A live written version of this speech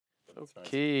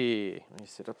Okay, let me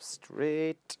sit up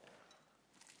straight.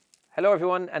 Hello,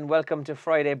 everyone, and welcome to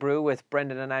Friday Brew with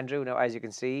Brendan and Andrew. Now, as you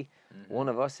can see, one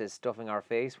of us is stuffing our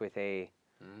face with a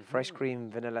fresh cream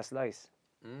vanilla slice.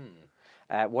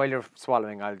 While you're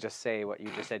swallowing, I'll just say what you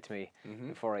just said to me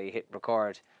before I hit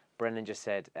record. Brendan just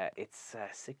said, it's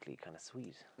sickly, kind of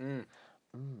sweet.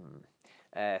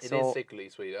 It is sickly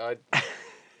sweet.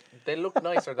 They look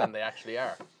nicer than they actually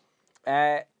are.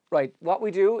 Right, what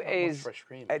we do Not much is, fresh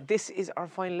cream. this is our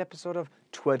final episode of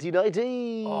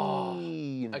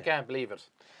 2019. I can't believe it.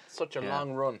 Such a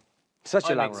long run. Such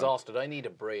a I'm long run. exhausted. I need a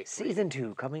break. Season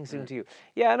 2 coming soon to you.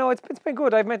 Yeah, no, it's been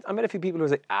good. I met a few people who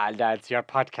was like, lads, your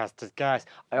podcast is gas.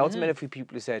 I also met a few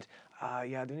people who said,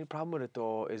 yeah, the only problem with it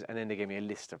though is, and then they gave me a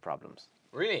list of problems.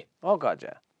 Really? Oh God,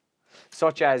 yeah.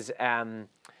 Such as,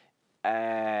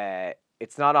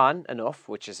 it's not on enough,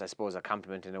 which is, I suppose, a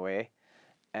compliment in a way.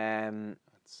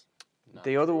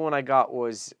 The other one I got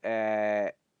was,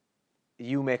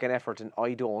 you make an effort and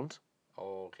I don't.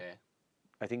 Oh, okay.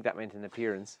 I think that meant an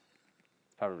appearance.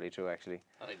 Probably true, actually.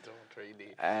 I don't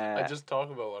really. I just talk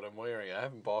about what I'm wearing. I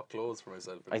haven't bought clothes for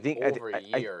myself in over a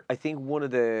year. I think one of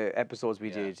the episodes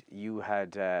we did, you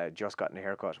had just gotten a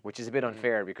haircut, which is a bit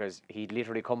unfair because he'd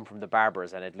literally come from the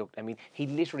barbers and it looked, I mean, he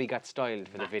literally got styled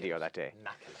for the video that day.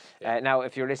 Now,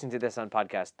 if you're listening to this on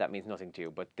podcast, that means nothing to you,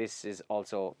 but this is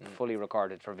also fully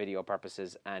recorded for video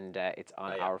purposes and it's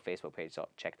on our Facebook page, so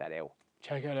check that out.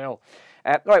 Check it out.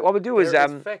 Right, what we'll do is...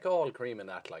 There is feck all cream in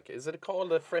that, like. Is it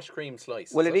called a fresh cream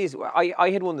slice? Well, it is. I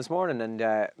had one this morning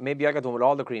and maybe I got one with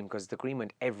all the cream because the cream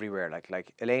went everywhere.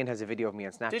 Like Elaine has a video of me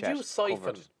on Snapchat. Did you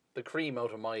siphon the cream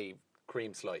out of my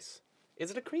cream slice?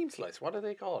 Is it a cream slice? What are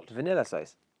they called? Vanilla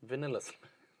slice. Vanilla slice.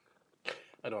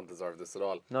 I don't deserve this at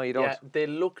all. No, you don't. Yeah, they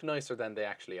look nicer than they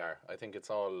actually are. I think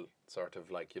it's all sort of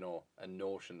like, you know, a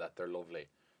notion that they're lovely.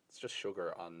 It's just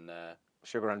sugar on...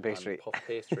 sugar on pastry. On puff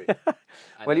pastry.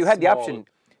 Well, you had the option.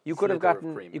 You could have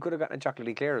gotten a chocolate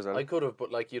eclair as well. I could have,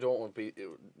 but like you don't want to be,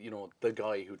 you know, the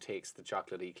guy who takes the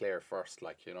chocolate eclair first,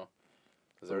 like, you know.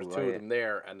 Because there was two of them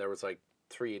there, and there was like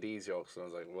 3 of these yolks, and I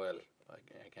was like, well, I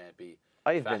can't be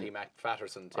Mac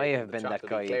Fatterson taking the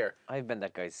chocolate eclair. I've been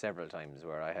that guy several times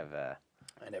where I have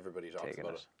and everybody talks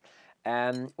about it.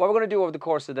 What we're going to do over the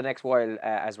course of the next while,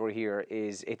 as we're here,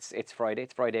 is it's Friday.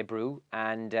 It's Friday Brew,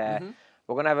 and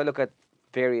we're going to have a look at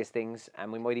various things,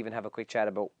 and we might even have a quick chat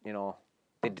about, you know,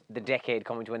 the decade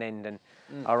coming to an end and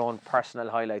our own personal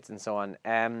highlights and so on.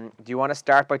 Do you want to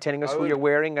start by telling us who you're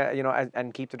wearing, you know,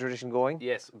 and keep the tradition going?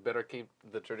 Yes, better keep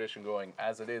the tradition going,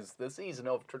 as it is the season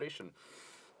of tradition.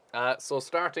 So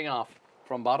starting off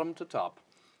from bottom to top,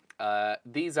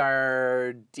 these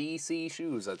are DC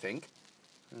shoes, I think.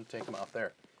 I'll take them off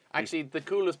there. Actually, the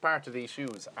coolest part of these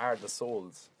shoes are the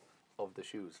soles of the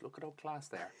shoes. Look at how class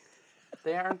they are.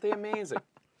 Aren't they amazing?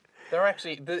 They're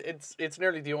actually, it's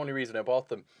nearly the only reason I bought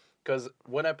them. Because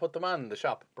when I put them on in the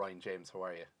shop, Brian James, how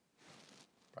are you?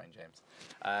 Brian James.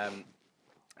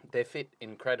 They fit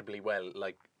incredibly well,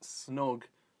 like snug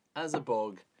as a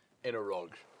bug in a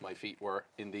rug. My feet were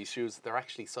in these shoes. They're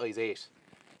actually size 8.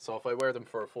 So if I wear them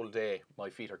for a full day, my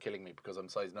feet are killing me because I'm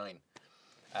size 9.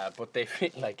 But they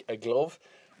fit like a glove.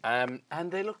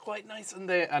 And they look quite nice, and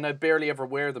I barely ever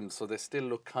wear them, so they still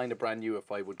look kind of brand new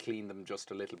if I would clean them just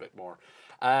a little bit more.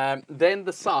 Then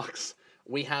the socks.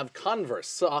 We have Converse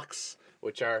socks,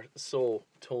 which are so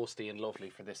toasty and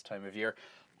lovely for this time of year.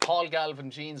 Paul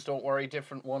Galvin jeans, don't worry,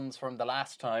 different ones from the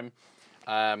last time.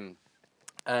 And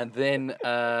then,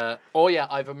 I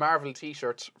have a Marvel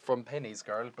t-shirt from Penny's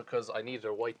Girl, because I needed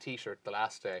a white t-shirt the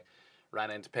last day. Ran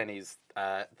into Penny's,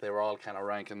 they were all kind of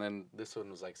rank, and then this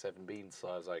one was like 7 beans, so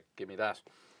I was like, give me that.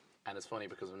 And it's funny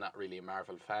because I'm not really a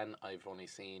Marvel fan. I've only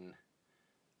seen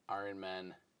Iron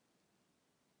Man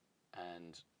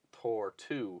and Thor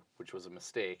 2, which was a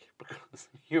mistake, because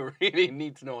you really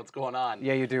need to know what's going on.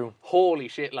 Yeah, you do. Holy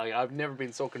shit, like, I've never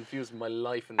been so confused in my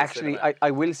life in the cinema. I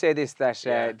will say this,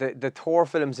 that the Thor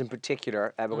films in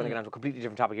particular, we're going to get onto a completely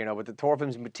different topic here now, but the Thor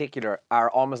films in particular are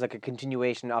almost like a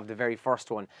continuation of the very first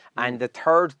one. And the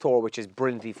third Thor, which is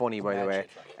brilliantly funny, by the way,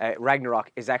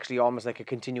 Ragnarok, is actually almost like a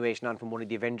continuation on from one of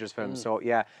the Avengers films. So,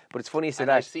 yeah, but it's funny you say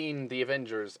that. I've seen the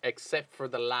Avengers, except for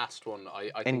the last one.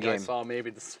 I think I saw maybe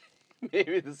the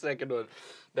second one.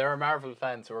 There are Marvel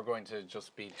fans who are going to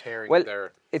just be tearing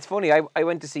their... It's funny, I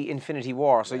went to see Infinity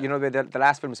War. So, you know, the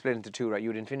last film split into two, right? You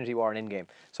had Infinity War and Endgame.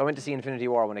 So I went to see Infinity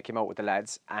War when it came out with the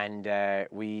lads. And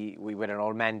we went on an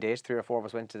old man date. 3 or 4 of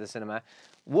us went to the cinema.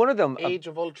 One of them... Age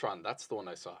of Ultron, that's the one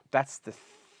I saw. That's the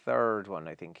third one,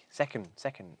 I think. Second.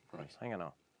 Right. Hang on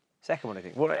now. Second one, I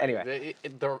think. Well, anyway.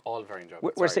 They're all very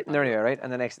enjoyable. We're sitting there anyway, right?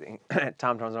 And the next thing,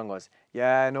 Tom turns around and goes,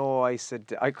 yeah, no, I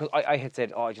said, cause I had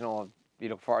said, oh, you know, you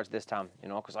look forward to this, Tom, you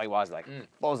know, because I was like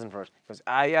buzzing for it. He goes,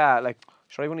 yeah, like,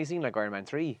 sure, I've only seen like Iron Man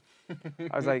 3.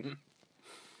 I was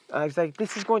like,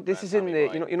 this is in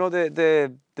the, you know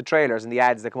the trailers and the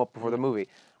ads that come up before the movie.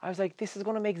 I was like, this is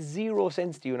going to make zero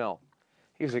sense to you now.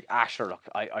 He was like, sure, look,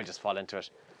 I just fall into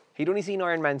it. He'd only seen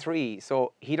Iron Man 3,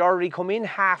 so he'd already come in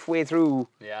halfway through.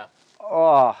 Yeah.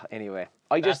 Oh, anyway.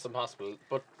 That's impossible.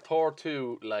 But Thor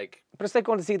 2, like... But it's like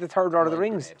going to see the third Lord of the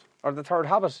Rings, or the third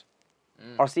Hobbit,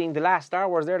 or seeing the last Star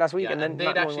Wars there last week, and then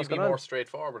they'd actually be more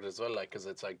straightforward as well, like, because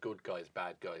it's like good guys,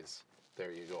 bad guys.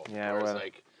 There you go. Yeah, Whereas, well.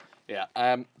 like,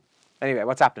 yeah. Anyway,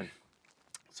 what's happening?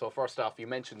 So first off, you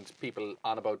mentioned people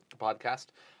on about the podcast.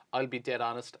 I'll be dead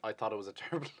honest. I thought it was a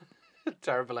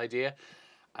terrible idea.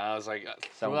 And I was like,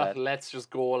 let's just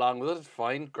go along with it.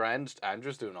 Fine, grand.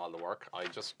 Andrew's doing all the work. I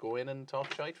just go in and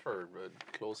talk shite for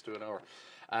close to an hour.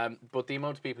 But the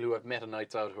amount of people who have met on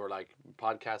Nights Out who are like,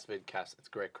 podcast, vidcast, it's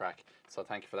great crack. So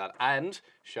thank you for that. And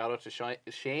shout out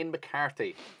to Shane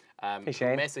McCarthy. Hey,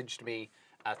 Shane. Who messaged me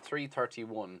at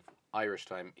 3:31 Irish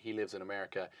time. He lives in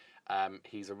America.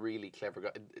 He's a really clever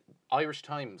guy. Irish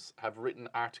Times have written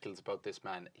articles about this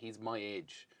man. He's my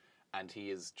age. And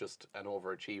he is just an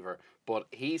overachiever. But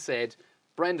he said,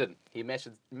 Brendan, he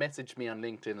messaged me on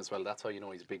LinkedIn as well. That's how you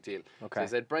know he's a big deal. Okay. So he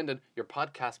said, Brendan, your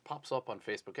podcast pops up on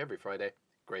Facebook every Friday.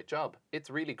 Great job. It's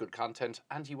really good content,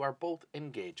 and you are both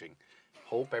engaging.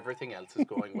 Hope everything else is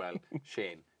going well.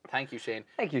 Shane. Thank you, Shane.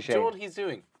 Thank you, Shane. Do you know what he's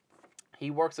doing? He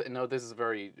works at... Now, this is a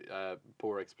very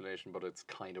poor explanation, but it's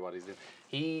kind of what he's doing.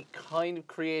 He kind of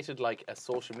created, like, a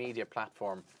social media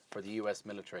platform for the US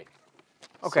military.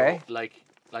 Okay. So,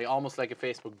 like almost like a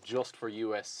Facebook just for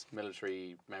US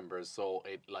military members, so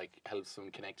it like helps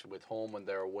them connect with home when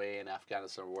they're away in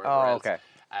Afghanistan or wherever else. Okay.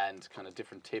 And kind of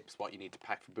different tips, what you need to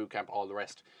pack for boot camp, all the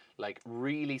rest. Like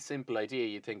really simple idea.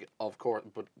 You think, of course,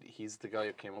 but he's the guy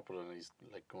who came up with it, and he's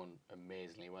like going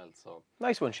amazingly well. So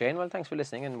nice one, Shane. Well, thanks for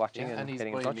listening and watching and he's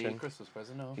getting in buying touch. me a And Christmas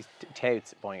present. No, he's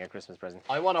touts buying a Christmas present.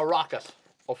 I want a rocket,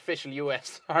 official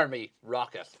US Army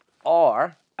rocket.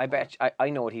 Or I bet I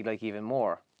know what he'd like even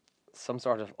more. Some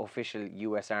sort of official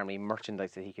US Army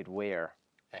merchandise that he could wear.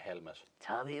 A helmet.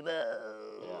 Tommy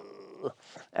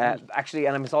actually,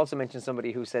 and I must also mention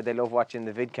somebody who said they love watching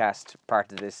the vidcast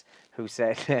part of this, who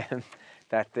said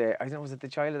that I don't know, was it the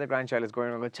child or the grandchild is going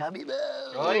around going, Tommy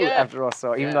after us.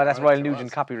 So even though that's Royal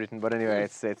Nugent copywritten, but anyway,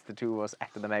 it's the two of us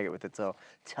acting the maggot with it. So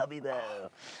Tommy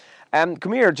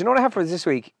come here. Do you know what I have for us this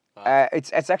week?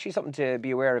 It's actually something to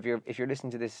be aware of if you're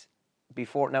listening to this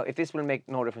before. Now, if this will make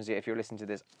no difference to you if you're listening to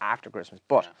this after Christmas,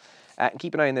 but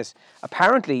keep an eye on this.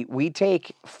 Apparently, we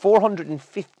take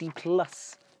 450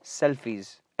 plus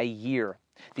selfies a year.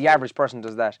 The average person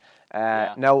does that.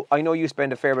 Now, I know you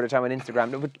spend a fair bit of time on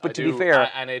Instagram, but to be fair...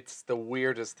 And it's the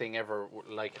weirdest thing ever.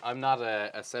 Like, I'm not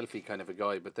a selfie kind of a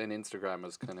guy, but then Instagram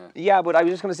is kind of... Yeah, but I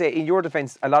was just going to say, in your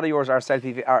defence, a lot of yours are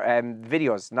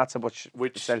videos, not so much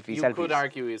selfies. You could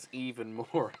argue is even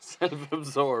more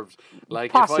self-absorbed.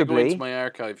 Like, Possibly. if I go into my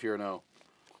archive here now,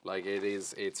 like,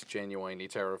 it's genuinely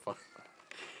terrifying.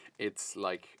 It's,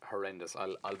 like, horrendous.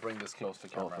 I'll bring this close to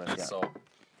camera. Yeah. So...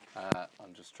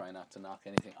 I'm just trying not to knock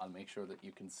anything. I'll make sure that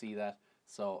you can see that.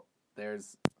 So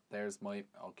there's my...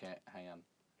 Okay, hang on.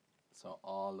 So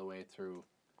all the way through,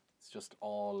 it's just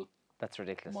all... That's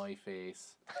ridiculous. My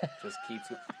face just keeps...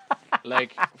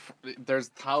 like, there's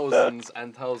thousands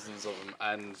and thousands of them,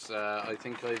 and I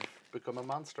think I've become a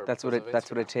monster. That's what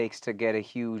it takes to get a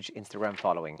huge Instagram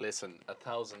following. Listen,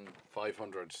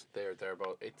 1,500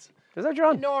 thereabout. It's Is that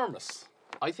John? enormous.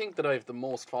 I think that I have the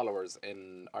most followers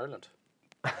in Ireland.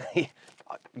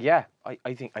 Yeah,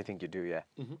 I think you do, yeah.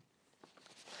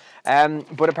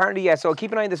 But apparently, yeah, so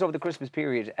keep an eye on this over the Christmas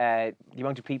period. The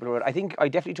amount of people who are... I think I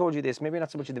definitely told you this, maybe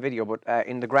not so much in the video, but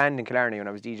in the Grand in Killarney when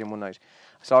I was DJing one night,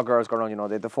 I saw girls go around, you know,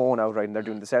 they had the phone out, right, and they're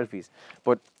doing the selfies.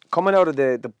 But coming out of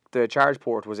the charge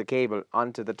port was a cable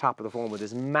onto the top of the phone with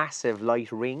this massive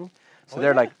light ring. So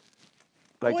they're like,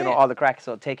 you know, all the cracks,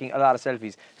 so taking a lot of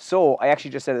selfies. So I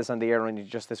actually just said this on the air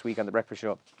just this week on the breakfast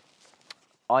show.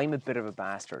 I'm a bit of a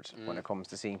bastard when it comes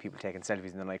to seeing people taking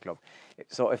selfies in the nightclub.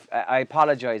 So if I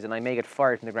apologise, and I may get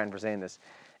fired from the Grand for saying this,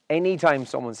 anytime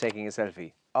someone's taking a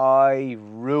selfie, I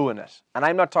ruin it. And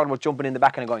I'm not talking about jumping in the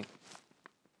back and going.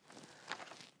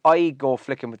 I go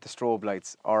flicking with the strobe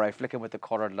lights, or I flicking with the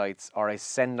coloured lights, or I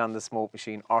send on the smoke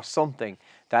machine, or something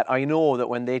that I know that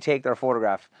when they take their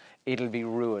photograph, it'll be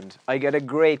ruined. I get a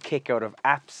great kick out of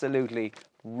absolutely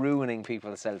ruining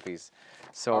people's selfies.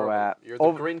 So Horrible. You're the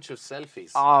Grinch of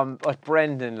selfies. but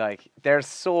Brendan, like, there's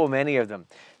so many of them.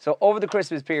 So over the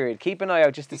Christmas period, keep an eye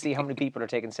out just to see how many people are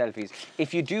taking selfies.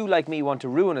 If you do, like me, want to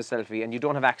ruin a selfie and you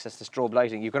don't have access to strobe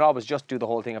lighting, you can always just do the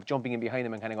whole thing of jumping in behind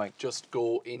them and kind of going. Just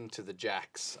go into the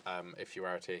jacks if you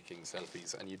are taking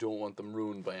selfies and you don't want them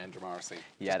ruined by Andrew Morrissey.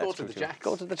 Yeah, just that's go to true the too. jacks.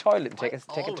 Go to the toilet and take a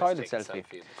Always toilet take a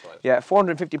selfie. in the toilet. Yeah,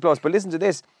 450 plus. But listen to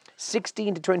this.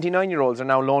 16 to 29-year-olds are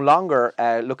now no longer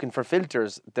looking for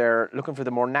filters. They're looking for the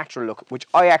more natural look, which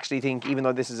I actually think, even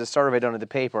though this is a survey done in the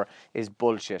paper, is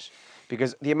bullshit.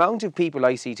 Because the amount of people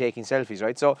I see taking selfies,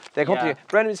 right? So they come to you,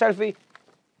 Brendan, selfie,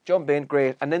 jump in,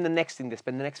 great. And then the next thing, they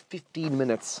spend the next 15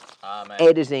 minutes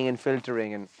editing and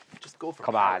filtering. And just go for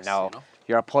come Paris, on now. You know?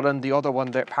 You're pulling the other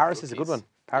one there. Paris is a good one.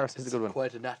 Paris is a good one.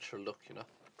 Quite a natural look, you know.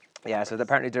 Yeah, so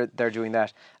apparently they're doing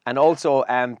that. And also,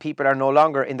 people are no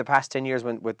longer, in the past 10 years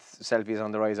with selfies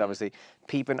on the rise, obviously,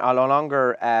 people are no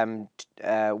longer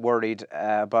worried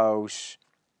about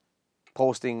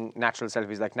posting natural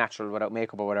selfies, like natural without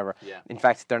makeup or whatever. Yeah. In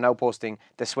fact, they're now posting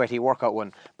the sweaty workout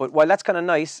one. But while that's kind of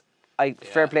nice,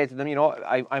 fair play to them. You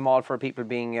know, I'm all for people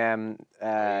being,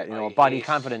 body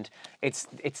confident. It's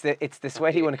the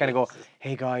sweaty one to kind of go,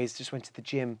 hey guys, just went to the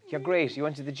gym. You're great. You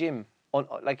went to the gym.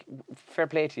 Like, fair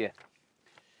play to you.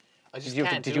 Did you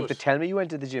have to tell me you went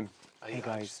to the gym? Hey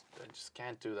guys. I just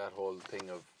can't do that whole thing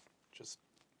of just,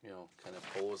 kind of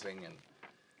posing and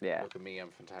look at me, I'm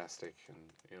fantastic. And,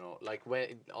 like,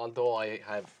 although I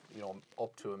have,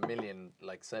 up to 1 million,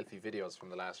 like, selfie videos from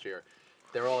the last year,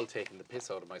 they're all taking the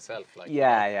piss out of myself. Like,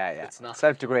 yeah. It's not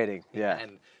self-degrading. Yeah.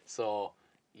 And so,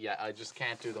 I just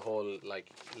can't do the whole, like,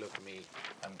 look at me,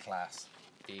 I'm class.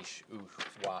 Ish,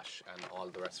 wash, and all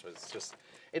the rest of it. It's just,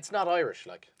 it's not Irish.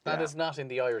 Like, that is not in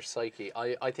the Irish psyche.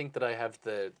 I think that I have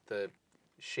the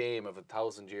shame of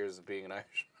 1,000 years of being an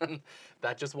Irishman.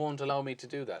 That just won't allow me to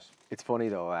do that. It's funny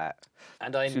though.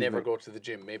 And I never go to the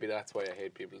gym. Maybe that's why I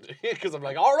hate people because I'm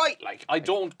like, all right, like I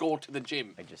don't go to the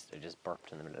gym. I just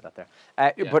burped in the middle of that there.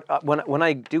 But when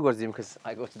I do go to the gym, because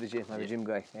I go to the gym, I'm a gym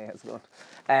guy. Hey, how's it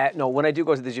going? No, when I do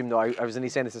go to the gym though, I was only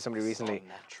saying this to somebody recently.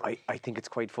 I think it's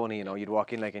quite funny. You'd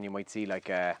walk in and you might see like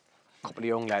a couple of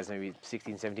young lads, maybe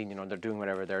 16, 17. They're doing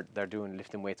whatever. They're doing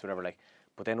lifting weights, whatever. Like.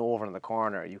 But then over in the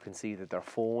corner, you can see that their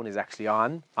phone is actually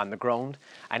on the ground.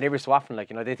 And every so often,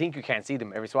 they think you can't see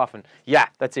them. Every so often,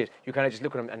 that's it. You kind of just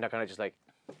look at them and they're kind of just like...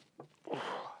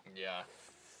 Yeah.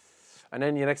 And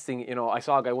then the next thing, I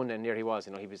saw a guy one day and there he was,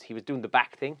 he was doing the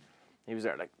back thing. He was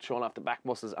there, like, showing off the back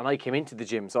muscles. And I came into the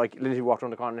gym, so I literally walked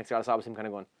around the corner. Next thing I saw was him kind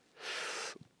of going...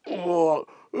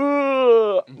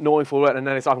 knowing full well, and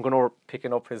then I saw him going over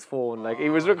picking up his phone. Like, he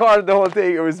was recording the whole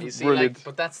thing. It was brilliant.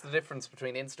 But that's the difference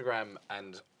between Instagram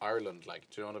and Ireland. Like,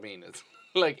 do you know what I mean? It's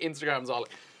like Instagram's all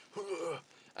like,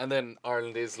 and then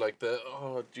Ireland is like I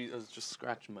was just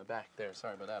scratching my back there.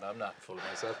 Sorry about that. I'm not full of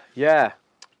myself. Yeah.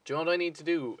 Do you know what I need to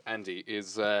do, Andy?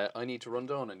 Is I need to run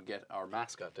down and get our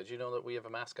mascot. Did you know that we have a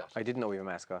mascot? I didn't know we have a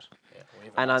mascot. Yeah, we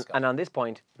have a mascot. And on this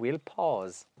point, we'll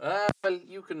pause. Well,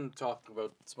 you can talk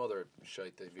about some other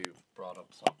shite that you've brought up.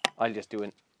 So I'll just do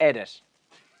an edit,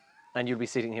 and you'll be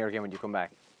sitting here again when you come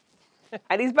back.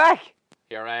 And he's back.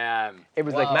 Here I am. It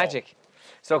was like magic.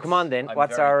 So come on then.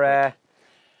 What's our?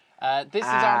 This is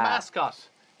our mascot.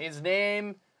 His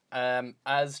name.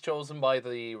 As chosen by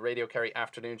the Radio Kerry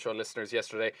afternoon show listeners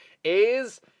yesterday,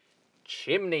 is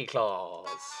Chimney Claus.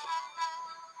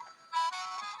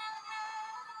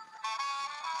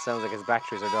 Sounds like his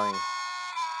batteries are dying.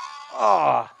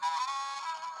 Oh.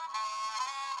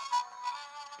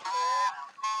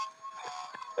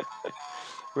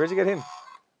 Where'd you get him?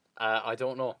 I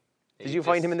don't know. Did you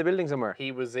find him in the building somewhere?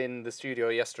 He was in the studio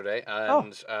yesterday,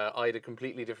 and I had a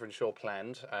completely different show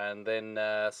planned, and then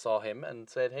saw him and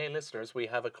said, hey, listeners, we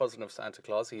have a cousin of Santa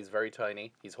Claus. He's very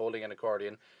tiny. He's holding an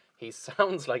accordion. He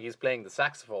sounds like he's playing the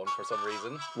saxophone for some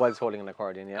reason. While he's holding an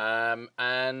accordion, yeah.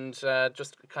 And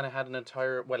just kind of had an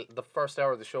entire... Well, the first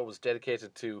hour of the show was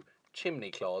dedicated to Chimney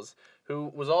Claus,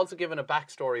 who was also given a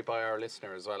backstory by our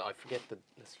listener as well. I forget the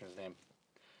listener's name.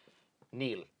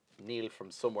 Neil from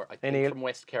somewhere, I think from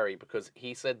West Kerry, because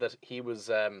he said that he was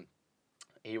an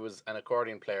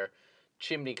accordion player,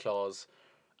 Chimney Claus,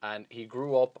 and he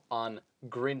grew up on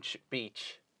Grinch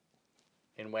Beach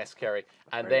in West Kerry,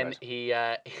 and then he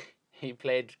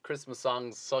played Christmas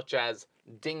songs such as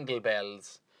Dingle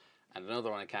Bells, and another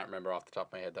one I can't remember off the top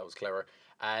of my head that was clever,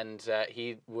 and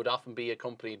he would often be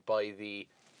accompanied by the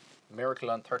Miracle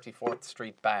on 34th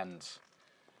Street band,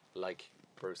 like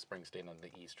Bruce Springsteen and the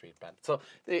E Street Band. So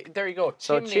there you go.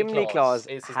 So Chimney Claus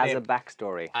has a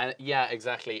backstory. Yeah,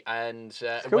 exactly. And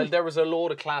well, there was a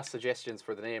load of class suggestions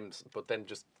for the names, but then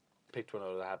just picked one out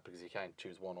of the hat because you can't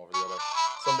choose one over the other.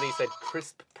 Somebody said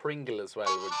Crisp Pringle as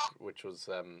well, which was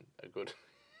a good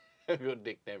a good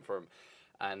nickname for him,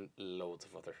 and loads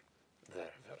of other very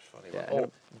funny ones.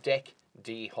 Oh, Deck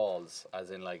D Halls,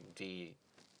 as in like D.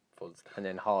 And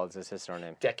then Hall's his sister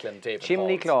name. Declan David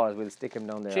Chimney Halls. Claus, we'll stick him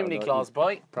down there. Chimney Claus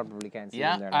boy. Probably can't see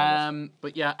Yeah, him there now.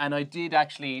 but yeah, and I did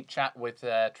actually chat with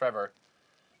Trevor,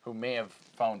 who may have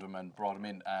found him and brought him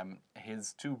in.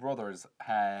 His two brothers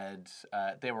had,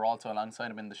 they were also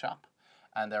alongside him in the shop.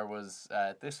 And there was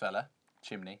this fella,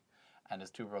 Chimney, and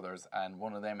his two brothers, and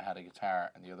one of them had a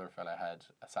guitar and the other fella had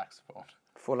a saxophone.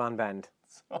 Full on band.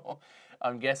 So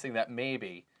I'm guessing that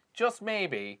maybe, just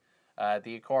maybe,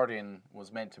 the accordion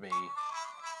was meant to be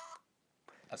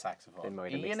a saxophone.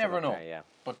 You never know. Yeah.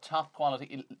 But top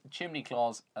quality. Chimney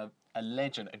Claus, a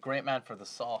legend, a great man for the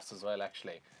sauce as well,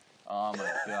 actually. Oh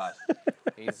my God.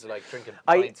 He's like drinking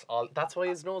pints. That's why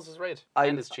his nose is red.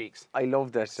 And his cheeks. I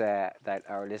love that that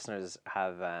our listeners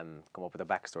have come up with a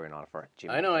backstory and all for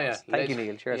Jimmy. I know, Claus. yeah. Thank you,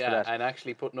 Neil. Cheers for that. And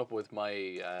actually putting up with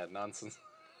my nonsense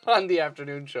on the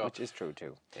afternoon show. Which is true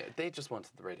too. Yeah, they just wanted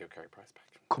the Radio Kerry prize back.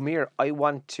 Come here, I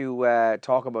want to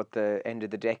talk about the end of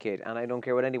the decade, and I don't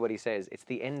care what anybody says, it's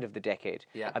the end of the decade.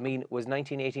 Yeah. I mean, was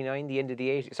 1989 the end of the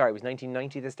 80s? Sorry, was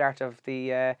 1990 the start of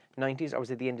the 90s, or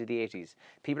was it the end of the 80s?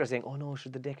 People are saying, oh no,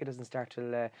 the decade doesn't start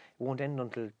till, it won't end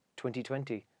until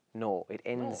 2020. No, it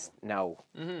ends now.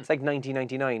 Mm-hmm. It's like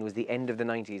 1999 was the end of the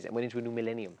 90s and went into a new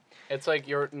millennium. It's like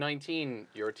you're 19,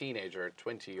 you're a teenager,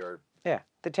 20, you're... Yeah,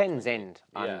 the 10s end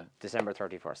on December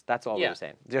 31st. That's all we were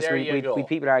saying. Just there we go.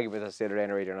 people argue with us the other day on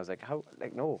the radio, and I was like, how?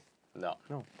 Like, no. No.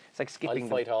 It's like skipping I'll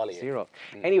fight all of you. zero.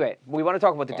 Anyway, we want to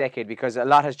talk about the decade because a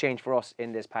lot has changed for us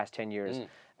in this past 10 years.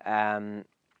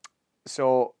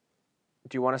 So,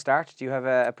 do you want to start? Do you have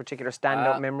a particular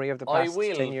standout memory of the past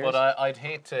 10 years? But I'd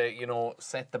hate to,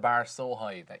 set the bar so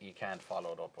high that you can't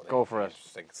follow it up with Go for it.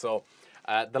 So,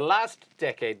 the last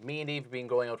decade, me and Eve have been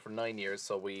going out for 9 years,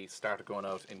 so we started going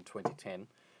out in 2010.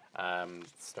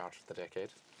 Start of the decade.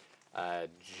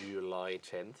 July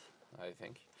 10th, I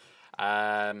think.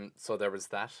 So there was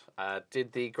that.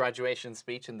 Did the graduation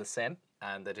speech in the SEM,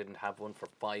 and they didn't have one for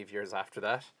 5 years after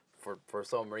that. For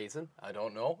some reason, I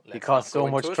don't know. Because so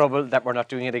much trouble that we're not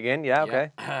doing it again. Yeah,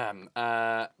 okay.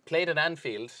 Played at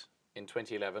Anfield in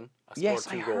 2011. I scored Yes, 2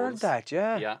 I goals. heard that.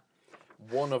 Yeah. Yeah.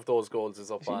 One of those goals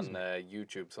is up on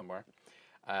YouTube somewhere.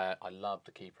 I loved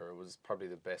the keeper. It was probably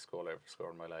the best goal I ever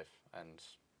scored in my life. And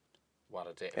what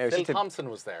a day. Phil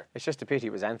Thompson was there. It's just a pity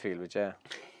it was Anfield, but yeah.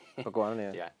 But go on,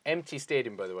 yeah. Yeah, empty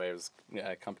stadium, by the way. It was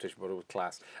a competition, but it was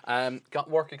class. Got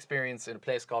work experience in a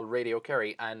place called Radio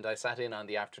Kerry, and I sat in on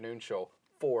the afternoon show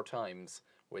 4 times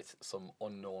with some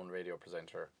unknown radio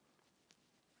presenter.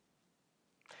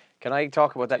 Can I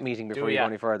talk about that meeting before you go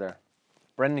any further?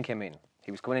 Brendan came in.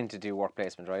 He was coming in to do work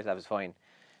placement, right? That was fine.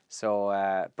 So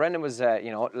Brendan was,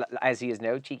 as he is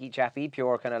now, cheeky chappy,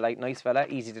 pure kind of like nice fella,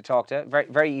 easy to talk to, very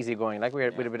very easy going. Like we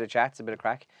had with a bit of chats, a bit of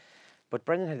crack. But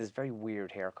Brendan had this very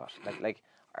weird haircut,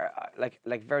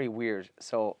 like very weird.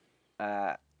 So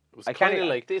it was kind of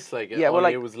like this, like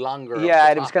it was longer. Yeah,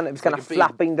 it was kind of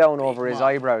flapping down over his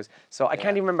eyebrows. So I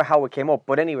can't even remember how it came up.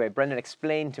 But anyway, Brendan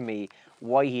explained to me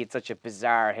why he had such a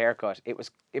bizarre haircut. It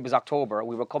was October.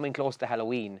 We were coming close to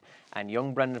Halloween, and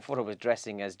young Brendan Footer was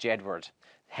dressing as Jedward.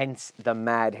 Hence the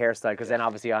mad hairstyle, because then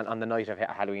obviously on the night of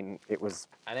Halloween it was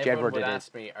and Jedward. Everyone would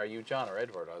ask me, "Are you John or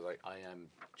Edward?" I was like, "I am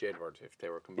Jedward." If they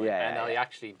were combined, I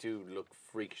actually do look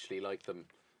freakishly like them,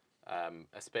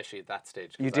 especially at that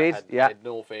stage. You did, I had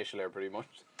no facial hair, pretty much.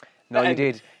 No, you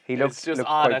did. He looked. It's just looked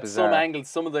odd quite at bizarre. some angles.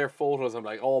 Some of their photos, I'm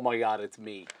like, "Oh my God, it's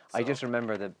me." So. I just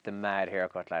remember the mad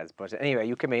haircut, lads. But anyway,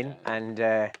 you came in and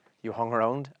you hung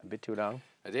around a bit too long.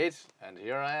 I did, and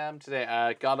here I am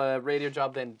today. Got a radio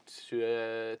job then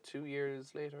 2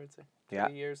 years later, I'd say.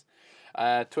 3 years.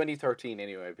 2013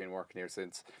 anyway, I've been working here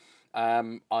since.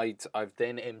 I've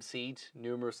then emceed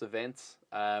numerous events,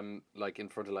 like in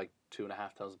front of like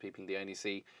 2,500 people in the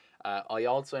NEC. I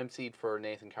also emceed for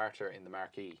Nathan Carter in the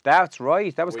Marquee. That's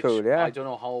right, that was cool, yeah. I don't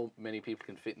know how many people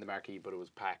can fit in the Marquee, but it was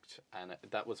packed, and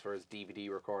that was for his DVD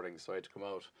recording, so I had to come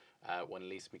out when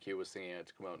Lisa McHugh was singing. I had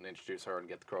to come out and introduce her and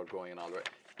get the crowd going and all that.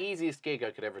 Easiest gig I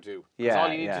could ever do. Because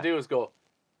all you need to do is go,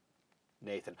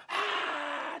 Nathan.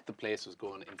 The place was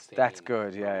going insane. That's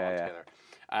good, yeah.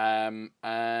 I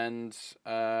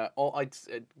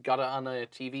got it on a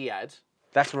TV ad.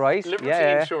 That's right.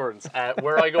 Liberty Insurance,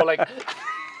 where I go like.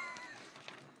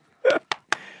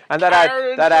 And that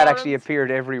ad actually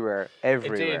appeared everywhere. It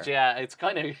did, yeah. It's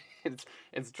kind of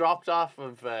it's dropped off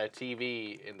of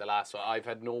TV in the last one. I've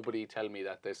had nobody tell me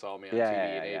that they saw me on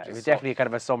TV in ages. It was definitely kind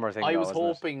of a summer thing. I was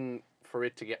hoping for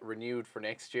it to get renewed for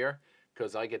next year,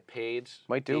 because I get paid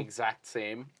Might the do. exact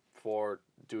same for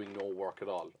doing no work at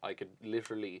all. I could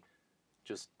literally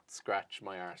just scratch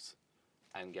my arse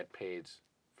and get paid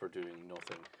for doing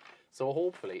nothing. So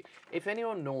hopefully, if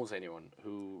anyone knows anyone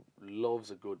who loves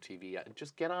a good TV ad,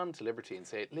 just get on to Liberty and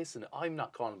say, listen, I'm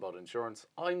not calling about insurance.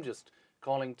 I'm just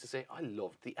calling to say, I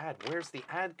loved the ad. Where's the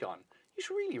ad gone? You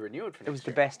should really renew it for next year. It was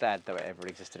the best ad that ever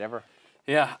existed ever.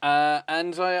 Yeah,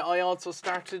 and I also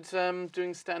started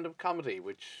doing stand-up comedy,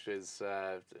 which is,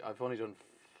 I've only done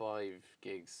 5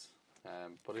 gigs.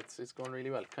 But it's going really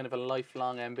well. Kind of a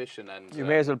lifelong ambition, and you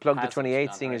may as well plug the hasn't 28th,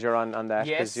 gone seeing right. as you're on that,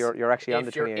 because Yes, you're actually on the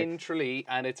if you're 28th. in Tralee,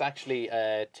 and it's actually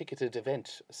a ticketed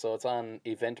event, so it's on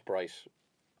Eventbrite.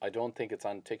 I don't think it's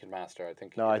on Ticketmaster. I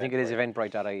think No, I think it is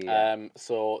Eventbrite. eventbrite.ie. Yeah.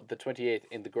 So the 28th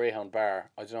in the Greyhound Bar.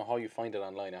 I don't know how you find it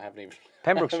online. I haven't even.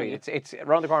 Pembroke Street. It's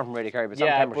around the corner from Radio Kerry, but it's on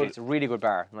Yeah, Pembroke Street. but- It's a really good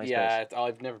bar. Nice place.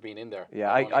 I've never been in there.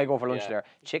 Yeah, I've I only- go for lunch yeah. there.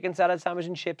 Chicken salad, sandwich,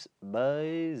 and chips.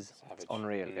 Buzz. Savage. It's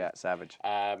unreal. Yeah, savage.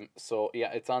 So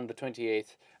yeah, it's on the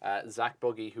 28th. Zach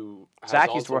Buggy, who has Zach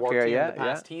also used to work worked here, here yeah, in the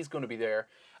past, he's going to be there.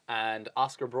 And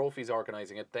Oscar Brophy's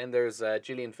organising it. Then there's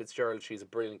Gillian Fitzgerald. She's a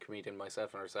brilliant comedian.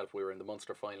 Myself and herself, we were in the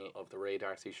Munster final of the Ray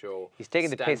Darcy show. He's taking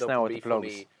the piss Stand Up now and with the Be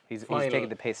plugs. Funny He's final. taking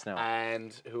the piss now.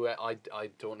 And who I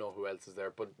don't know who else is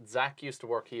there, but Zach used to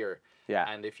work here. Yeah.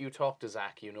 And if you talk to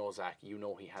Zach, you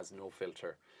know he has no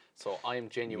filter. So I am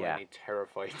genuinely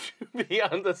terrified to be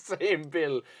on the same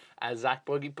bill as Zach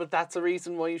Buggy, but that's a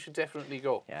reason why you should definitely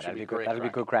go. Yeah, Should that'll be good. great That'll be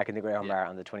crack. good crack in the Greyhound Bar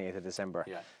on the 28th of December.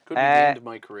 Yeah, could be the end of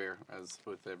my career, as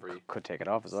with every Could take it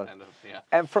off as well. stand-up. Yeah.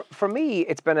 And for me,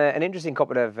 it's been an interesting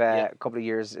couple of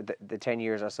years, the 10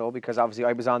 years or so, because obviously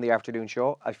I was on the afternoon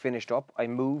show. I finished up, I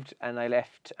moved, and I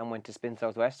left and went to Spin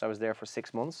Southwest. I was there for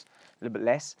 6 months, a little bit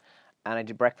less, and I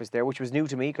did breakfast there, which was new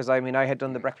to me because I had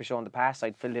done the breakfast show in the past.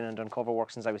 I'd filled in and done cover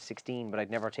work since I was 16, but I'd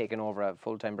never taken over a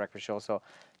full-time breakfast show. So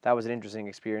that was an interesting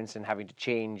experience, and having to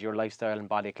change your lifestyle and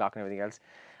body clock and everything else.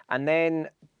 And then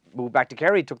moved back to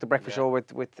Kerry, took the breakfast show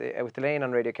with Elaine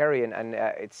on Radio Kerry, and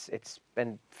it's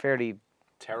been fairly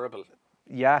Terrible.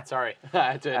 yeah. Sorry.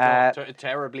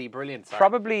 Terribly brilliant. Sorry.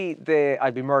 Probably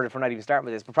I'd be murdered for not even starting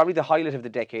with this, but probably the highlight of the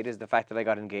decade is the fact that I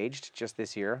got engaged just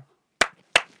this year.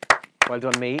 Well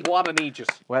done, me. What an Aegis.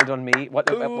 Well done, me.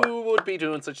 Who would be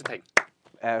doing such a thing?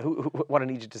 What I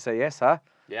need you to say yes, huh?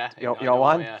 Yeah. You I know,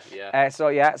 one. Yeah.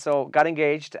 So got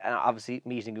engaged, and obviously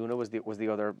meeting Una was the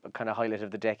other kind of highlight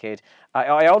of the decade.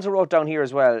 I also wrote down here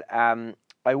as well.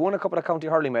 I won a couple of county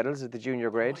hurling medals at the junior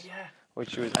grade. Oh, yeah.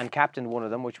 Which was, and captained one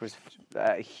of them, which was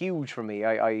huge for me.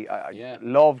 I Yeah.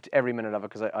 loved every minute of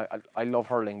it because I love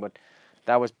hurling, but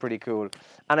that was pretty cool.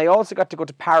 And I also got to go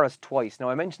to Paris twice.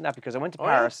 Now I mentioned that because I went to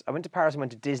Paris. I went to Paris and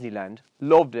went to Disneyland.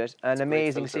 Loved it. An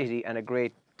amazing city and a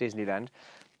great Disneyland.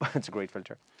 It's a great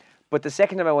filter. But the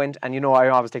second time I went, and I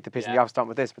always take the piss in the off stomp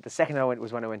with this, but the second time I went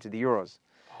was when I went to the Euros.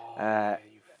 You fucker.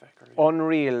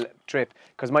 Unreal trip,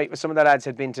 because some of the lads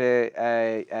had been to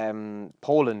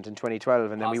Poland in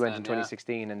 2012, and then we went in Poznan, yeah.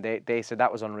 2016, and they said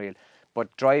that was unreal.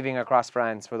 But driving across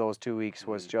France for those 2 weeks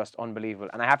was just unbelievable.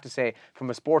 And I have to say, from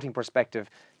a sporting perspective,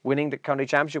 winning the county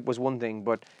championship was one thing,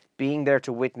 but being there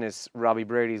to witness Robbie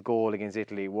Brady's goal against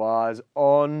Italy was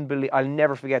unbelievable. I'll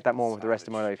never forget that moment for the rest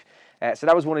of my life. So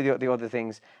that was one of the other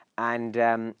things. And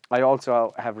I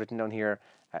also have written down here,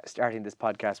 starting this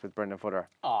podcast with Brendan Footer.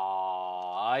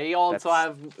 I also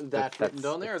have that written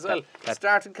down there as well.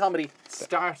 Started comedy,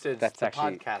 started the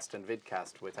podcast and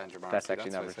vidcast with Andrew Marcy. That's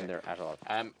actually not written there at all.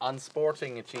 On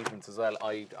sporting achievements as well,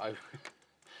 I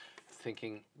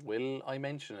thinking, will I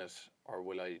mention it or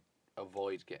will I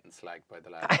avoid getting slagged by the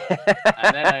lads?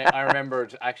 And then I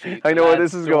remembered, actually, I know where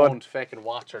this is going. Don't fucking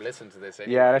watch or listen to this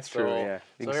anyway. Yeah, that's true, yeah.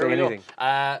 You can here say we go. anything.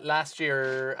 Last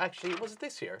year, actually, was it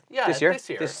this year? Yeah, This year? This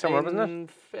year. This summer, wasn't it? In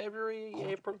February,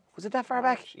 April. Was it that far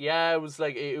back? Yeah, it was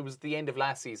the end of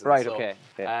last season. Right, so,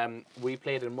 okay. we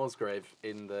played in Musgrave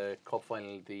in the cup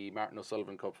final, the Martin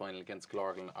O'Sullivan Cup final against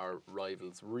Glarglan, our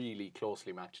rivals, really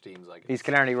closely matched teams. I guess. He's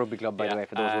Killarney Rugby Club, by the way,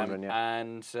 for those wondering.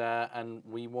 Yeah. And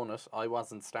we won it. I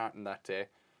wasn't starting that day.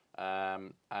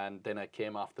 And then I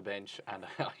came off the bench and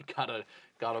I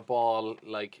got a ball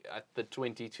like at the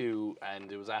 22,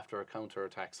 and it was after a counter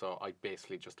attack, so I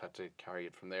basically just had to carry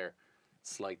it from there,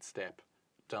 slight step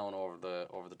down over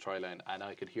the try line, and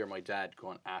I could hear my dad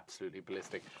going absolutely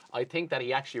ballistic. I think that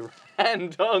he actually ran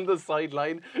down the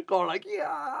sideline going like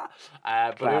yeah,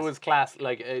 but it was class,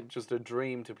 like just a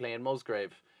dream to play in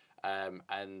Musgrave.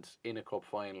 And in a cup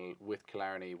final with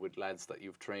Killarney, with lads that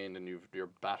you've trained and you're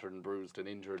battered and bruised and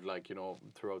injured,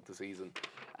 throughout the season,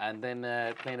 and then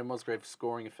playing in Musgrave,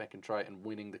 scoring a fucking try and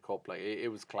winning the cup,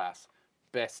 it was class.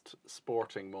 Best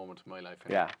sporting moment of my life.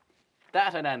 Yeah.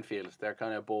 That and Anfield, they're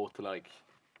kind of both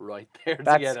right there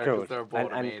That's together cool. because they're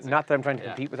both And amazing. not that I'm trying to Yeah.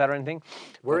 compete with that or anything.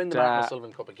 We're but, in the Martin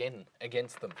O'Sullivan Cup again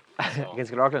against them. So.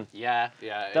 against Glenrockland. Yeah.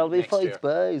 There'll be next fights, year.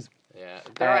 boys. Yeah,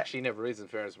 there actually never is. In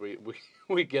fairness,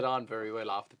 we get on very well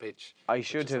off the pitch. I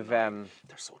should have. They're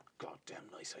so goddamn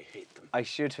nice. I hate them. I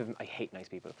should have. I hate nice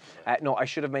people. No, I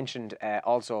should have mentioned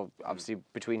also. Obviously,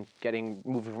 between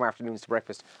moving from afternoons to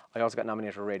breakfast, I also got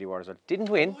nominated for Radio Wars. I didn't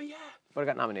win, Oh yeah. but I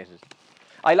got nominated.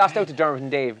 I lost out to Dermot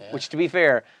and Dave, which, to be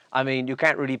fair, I mean, you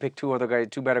can't really pick two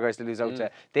better guys to lose out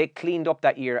to. They cleaned up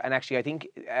that year, and actually, I think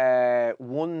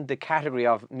won the category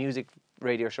of music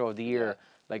radio show of the year,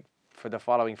 like for the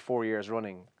following 4 years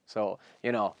running. So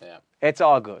it's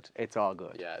all good. It's all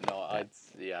good. Yeah, no,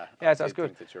 Yeah, I that's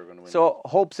good. think that you're going to win. So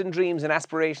hopes and dreams and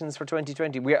aspirations for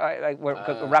 2020.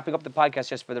 We're wrapping up the podcast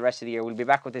just for the rest of the year. We'll be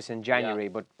back with this in January,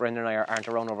 but Brendan and I aren't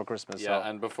around over Christmas. Yeah, so.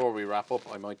 and before we wrap up,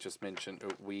 I might just mention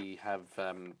we have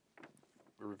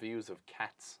reviews of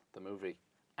Cats, the movie,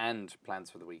 and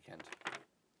plans for the weekend.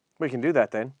 We can do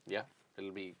that then. Yeah,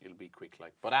 it'll be quick,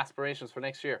 like. But aspirations for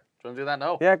next year. Do you want to do that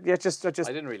now? Yeah. Just I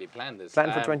didn't really plan this.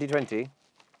 plan for 2020.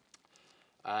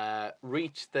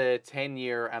 Reach the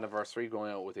 10-year anniversary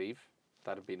going out with Eve.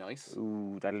 That'd be nice.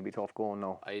 Ooh, that'll be tough going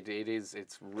now.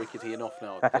 It's rickety enough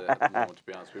now at the moment, to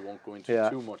be honest. We won't go into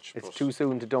too much. It's but too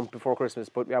soon to dump before Christmas,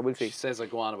 but yeah, we'll see. She says I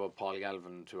go on about Paul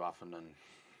Galvin too often, and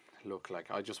look, like,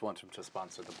 I just want him to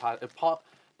sponsor the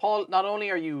Paul, not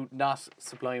only are you not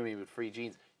supplying me with free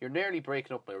jeans, you're nearly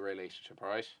breaking up my relationship,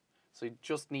 alright? So you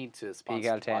just need to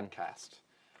sponsor the podcast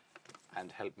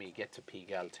and help me get to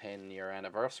PGAL 10-year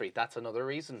anniversary. That's another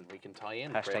reason we can tie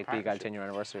in. Hashtag PGAL 10-year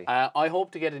anniversary. I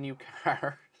hope to get a new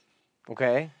car.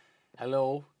 Okay.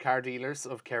 Hello, car dealers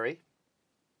of Kerry.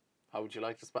 How would you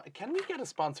like to Can we get a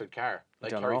sponsored car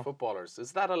like Kerry footballers?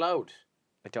 Is that allowed?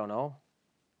 I don't know.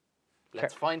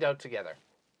 Let's find out together.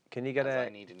 Can you get I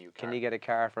need a new car. Can you get a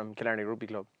car from Killarney Rugby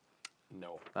Club?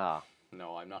 No. Ah.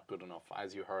 No, I'm not good enough.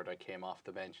 As you heard, I came off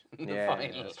the bench in the Yeah,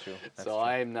 final. that's true.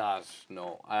 I'm not.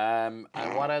 No. And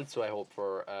what else do I hope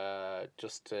for?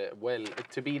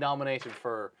 To be nominated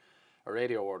for a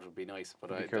radio award would be nice, but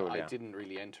I didn't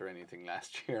really enter anything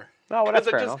last year. No, well, that's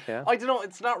fair enough. Yeah. I don't know.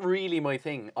 It's not really my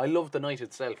thing. I love the night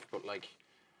itself, but like.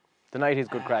 The night is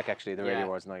good crack, actually. The Radio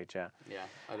Awards night, yeah. Yeah,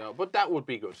 I know, but that would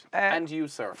be good. And you,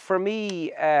 sir? For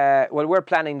me, well, we're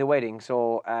planning the wedding,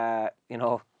 so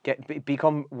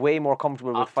become way more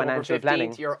comfortable with financial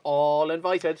planning. You're all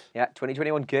invited. Yeah,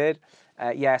 2021, good.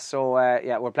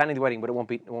 We're planning the wedding, but it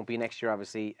won't be next year,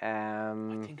 obviously. I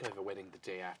think I have a wedding the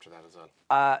day after that as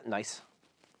well. Nice.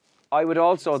 I would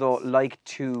also like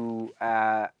to.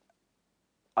 I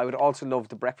would also love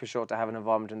the breakfast show to have an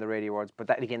involvement in the Radio Awards, but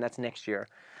that's next year.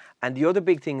 And the other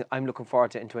big thing I'm looking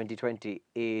forward to in 2020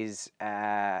 is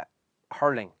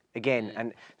hurling again.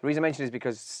 And the reason I mention it is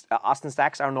because Austin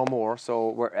Stacks are no more,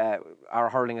 so our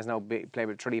hurling is now played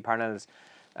with Tralee Parnells.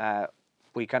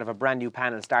 We kind of a brand new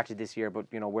panel started this year, but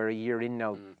we're a year in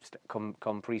now.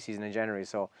 Come pre-season in January,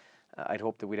 so I'd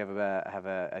hope that we'd have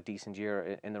a decent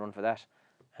year in the run for that.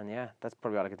 And yeah, that's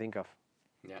probably all I can think of.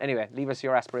 Yeah. Anyway, leave us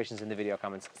your aspirations in the video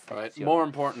comments. Right. More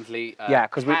importantly,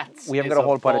 because we haven't got a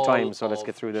whole pot of time, so let's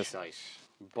get through this.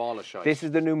 Ball of shite. This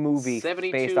is the new movie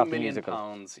based off the musical. £72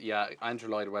 million. Yeah, Andrew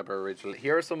Lloyd Webber original.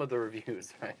 Here are some of the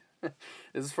reviews. Right.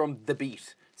 This is from The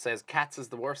Beat. It says Cats is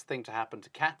the worst thing to happen to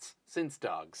cats since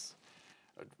dogs.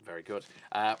 Very good.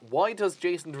 Why does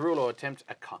Jason Derulo attempt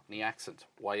a Cockney accent?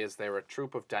 Why is there a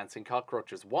troop of dancing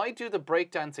cockroaches? Why do the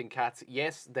breakdancing cats?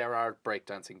 Yes, there are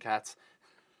breakdancing cats.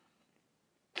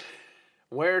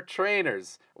 Wear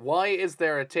trainers. Why is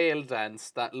there a tail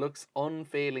dance that looks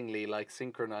unfailingly like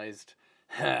synchronized?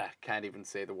 Can't even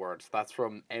say the words. That's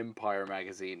from Empire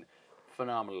magazine.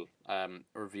 Phenomenal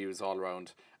reviews all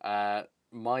around.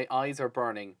 My eyes are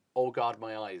burning. Oh God,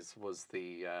 my eyes was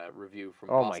the review from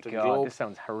Boston Globe. Oh my God, this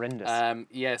sounds horrendous.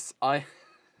 Yes,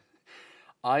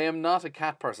 I am not a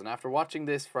cat person. After watching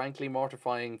this frankly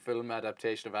mortifying film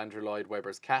adaptation of Andrew Lloyd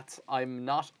Webber's Cats, I'm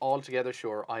not altogether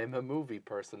sure I am a movie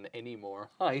person anymore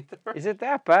either. Is it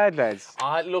that bad, lads?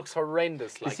 It looks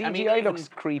horrendous. The CGI looks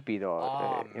creepy though.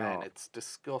 Oh man, it's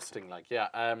disgusting.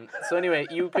 So anyway,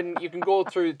 you can go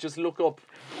through. Just look up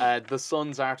the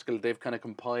Sun's article. They've kind of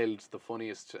compiled the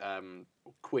funniest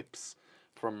quips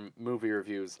from movie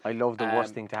reviews. I love the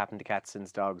worst thing to happen to cats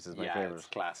since dogs is my favourite. It's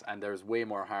class. And there's way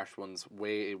more harsh ones,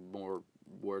 way more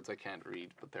words I can't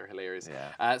read, but they're hilarious.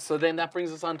 Yeah. So then that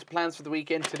brings us on to plans for the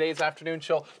weekend. Today's afternoon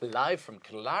show, live from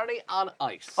Killarney on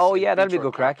Ice. Oh in yeah, that'll be Beechworth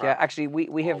good Car crack. Yeah, Park. actually,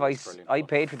 we have Always ice. brilliant I fun.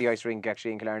 paid for the ice rink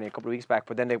actually in Killarney a couple of weeks back,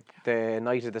 but then the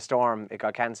night of the storm it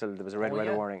got cancelled. There was a red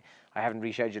weather yeah. warning. I haven't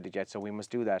rescheduled it yet, so we must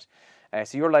do that.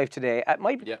 So you're live today.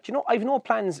 Do Yeah. you know I've no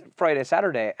plans Friday,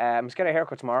 Saturday. I must get a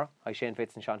haircut tomorrow. Hi Shane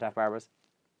Fitz and Sean Taft Barbers.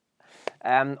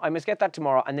 I must get that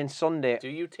tomorrow, and then Sunday. Do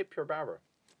you tip your barber?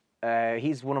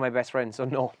 He's one of my best friends, so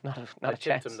no, not I a tipped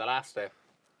chance. him the last day.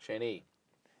 Shane E.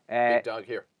 Uh, Big dog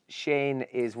here. Shane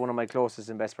is one of my closest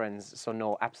and best friends, so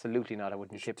no, absolutely not. I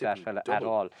wouldn't tip that tip him fella at double.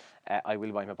 all. I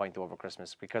will buy him a pint over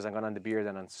Christmas because I'm going on the beer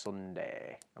then on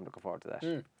Sunday. I'm looking forward to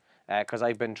that. Because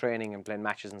I've been training and playing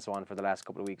matches and so on for the last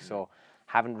couple of weeks, so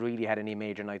haven't really had any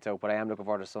major nights out. But I am looking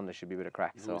forward to Sunday. Should be a bit of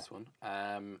crack. So Nice one.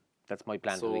 that's my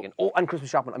plan for the so- weekend. Oh, and Christmas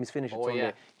shopping. I must finish it Oh, Sunday.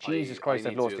 yeah. Jesus I Christ, need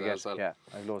I've to loads do to that get. as well. Yeah,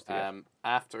 I've loads to get.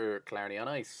 After Killarney on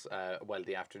Ice,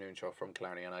 the afternoon show from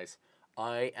Killarney on Ice,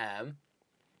 I am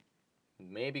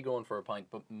maybe going for a pint,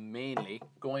 but mainly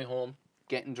going home,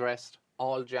 getting dressed,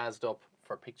 all jazzed up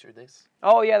for Picture This.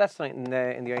 Oh yeah, that's tonight in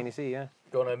the INEC. Yeah.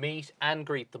 Gonna meet and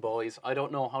greet the boys. I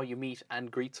don't know how you meet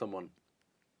and greet someone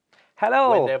when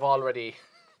Hello. they've already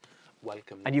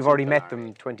welcomed. And you've to already met Killarney.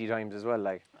 them 20 times as well,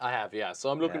 like. I have, yeah. So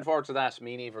I'm looking Yeah. forward to that.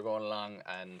 Me and Eve are going along,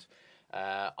 and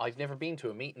I've never been to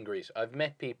a meet and greet. I've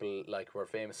met people like who are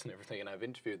famous and everything, and I've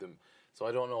interviewed them. So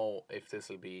I don't know if this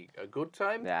will be a good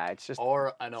time Yeah, it's just.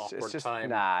 or an it's awkward just time.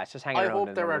 Nah, it's just hanging I around. hope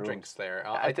in there one are of the drinks there.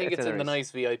 I I think think it's in there the is.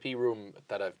 nice VIP room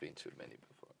that I've been to many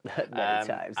before. rooms. Many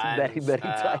times. Many, and, many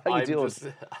times. How you I'm doing? just-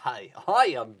 hi,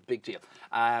 I'm big deal.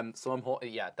 So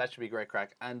yeah, that should be great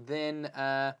crack. And then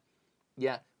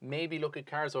yeah, maybe look at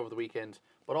cars over the weekend,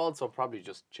 but also probably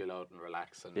just chill out and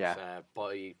relax and Yeah.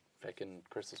 buy fucking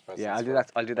Christmas presents. Yeah, I'll do for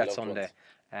that. I'll do my that loved Sunday.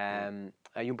 ones.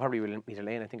 You probably will meet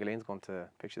Elaine. I think Elaine's going to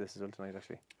Picture This as well tonight.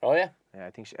 Actually, Oh yeah, yeah,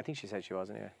 I think she said she was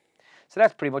anyway. So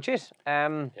that's pretty much it. yeah,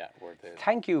 we're the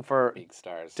Thank you for big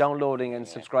stars. downloading and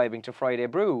subscribing to Friday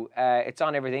Brew. It's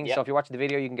on everything. Yep. So if you're watching the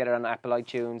video, you can get it on Apple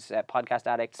iTunes, Podcast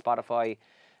Addict, Spotify.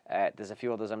 There's a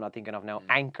few others I'm not thinking of now.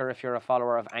 Anchor, if you're a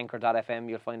follower of Anchor.fm,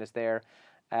 you'll find us there.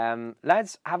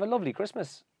 Lads, have a lovely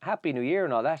Christmas. Happy New Year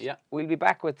and all that. Yeah. We'll be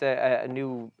back with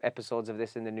new episodes of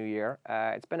this in the new year.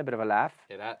 It's been a bit of a laugh.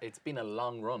 It's been a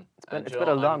long run. It's been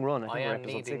a long run. I think I we're am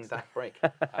episode needing 6. that break.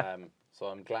 So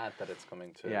I'm glad that it's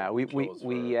coming to Yeah, close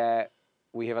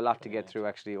we have a lot to get through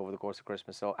actually over the course of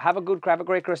Christmas. So have a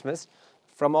great Christmas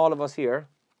from all of us here,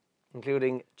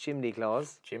 including Chimney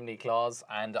Claus. Chimney Claus,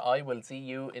 and I will see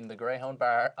you in the Greyhound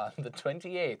Bar on the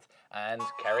 28th. And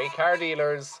Kerry Car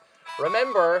Dealers,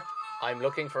 remember, I'm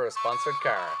looking for a sponsored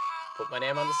car. Put my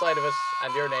name on the side of it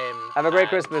and your name. Have a great and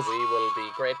Christmas. We will be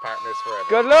great partners forever.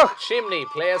 Good luck. Chimney,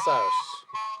 play us out.